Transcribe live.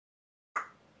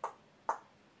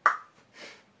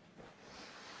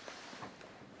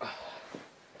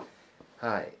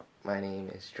Hi, my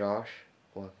name is Josh.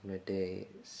 Welcome to day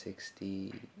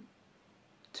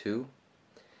 62.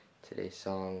 Today's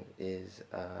song is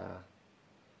a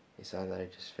song that I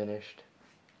just finished,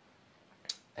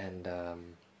 and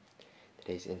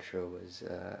today's intro was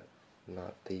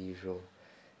not the usual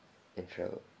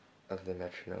intro of the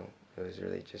metronome. It was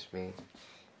really just me.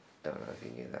 Don't know if you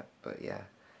knew that, but yeah,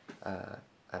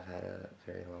 I've had a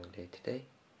very long day today,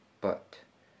 but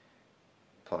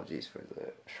apologies for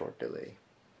the short delay.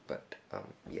 But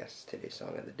yes, today's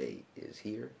song of the day is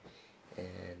here,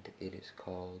 and it is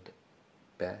called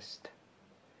Best.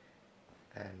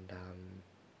 And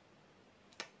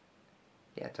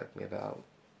yeah, it took me about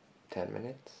 10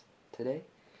 minutes today,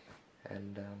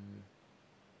 and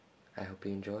I hope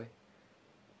you enjoy.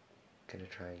 Gonna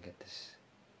try and get this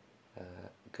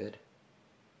good,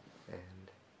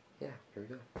 and yeah, here we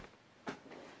go.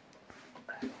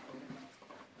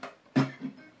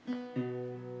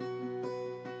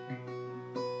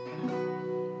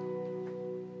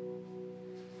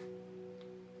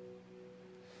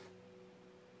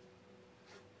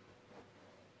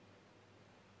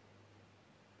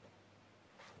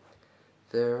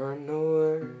 There are no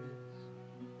words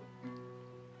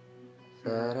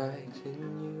that I can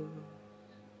use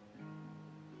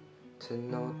to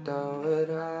note down what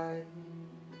I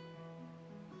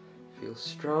feel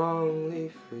strongly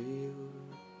for you.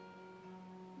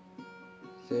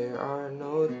 There are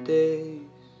no days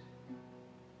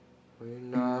when you're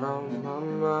not on my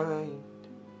mind.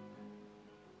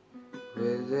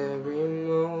 With every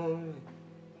moment,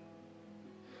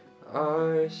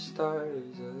 our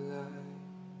stars align.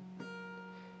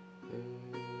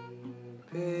 And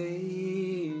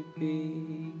baby,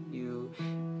 you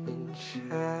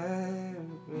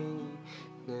enchant me,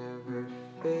 never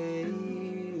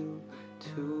fail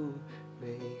to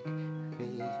make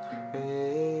me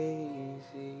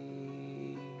crazy.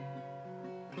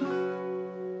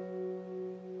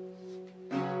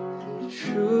 The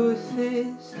truth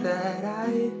is that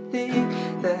I think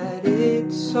that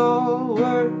it's all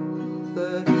worth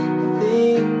the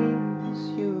things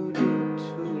you do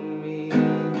to me,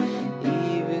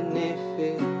 even if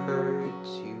it hurts.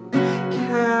 You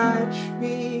catch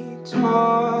me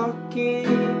talking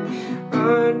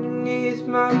underneath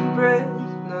my breath.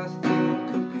 Nothing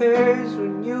compares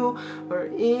when you are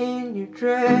in your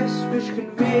dress, which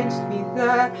convinced me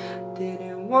that I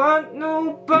didn't want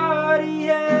nobody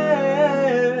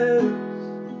else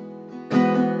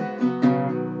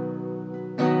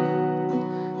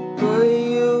but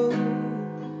you,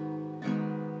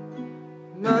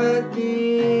 my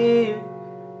dear,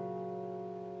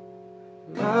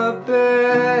 my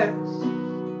best.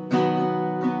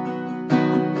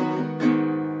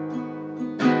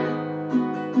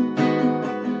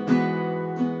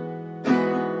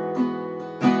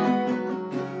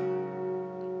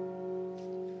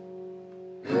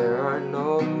 There are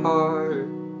no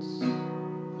hearts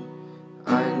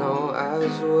I know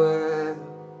as well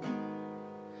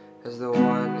as the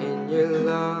one in your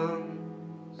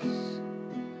lungs.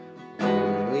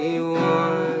 Only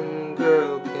one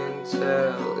girl can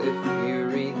tell if you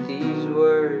read these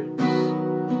words,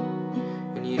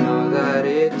 and you know that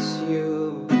it's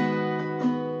you.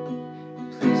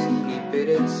 Please keep it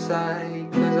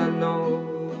inside, 'cause I know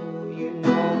you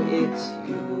know it's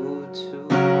you too.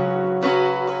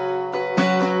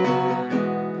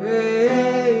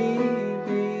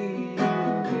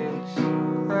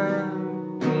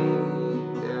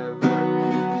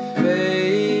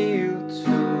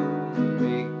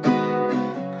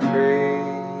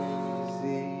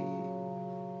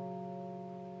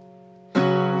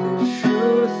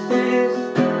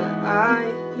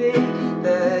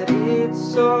 That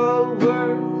it's all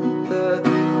worth the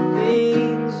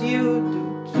things you do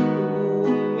to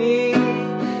me,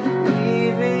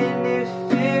 even if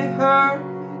it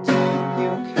hurts.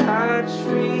 You catch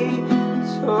me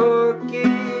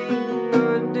talking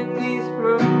underneath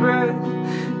my breath.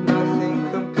 Nothing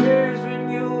compares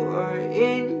when you are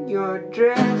in your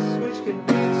dress, which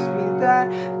convinced me that I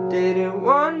didn't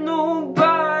want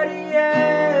nobody else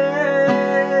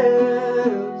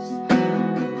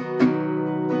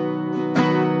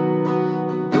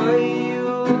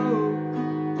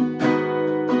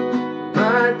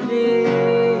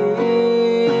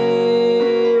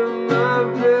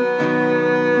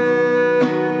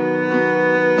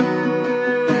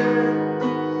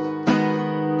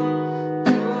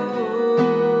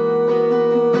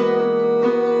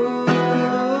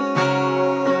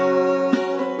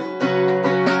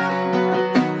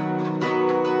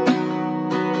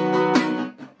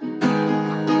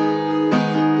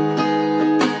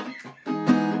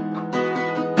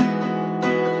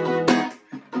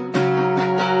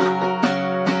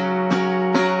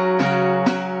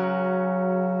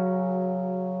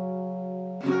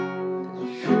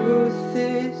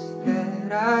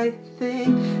I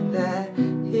think that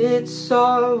it's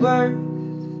all worth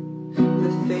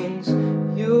the things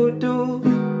you do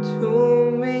to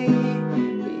me.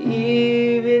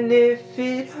 Even if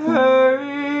it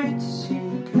hurts,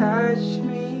 you catch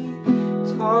me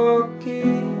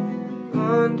talking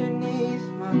underneath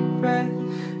my breath.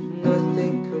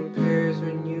 Nothing compares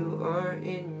when you are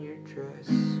in your dress,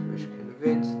 which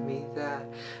convinced me that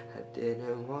I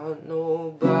didn't want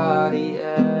nobody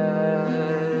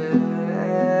else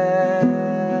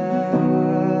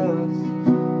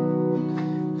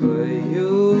but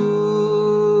you,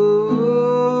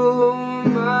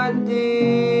 my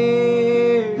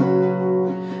dear,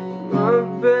 my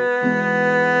best.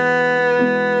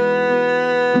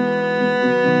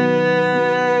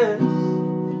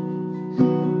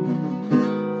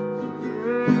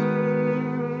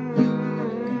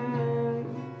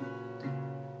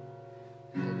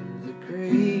 And the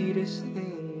greatest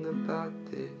thing about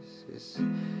this is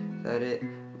that it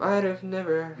might have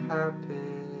never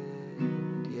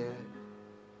happened yet.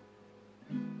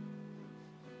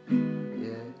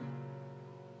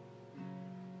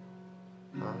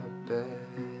 My best.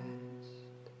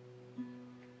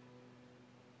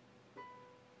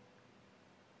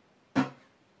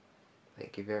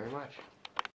 Thank you very much.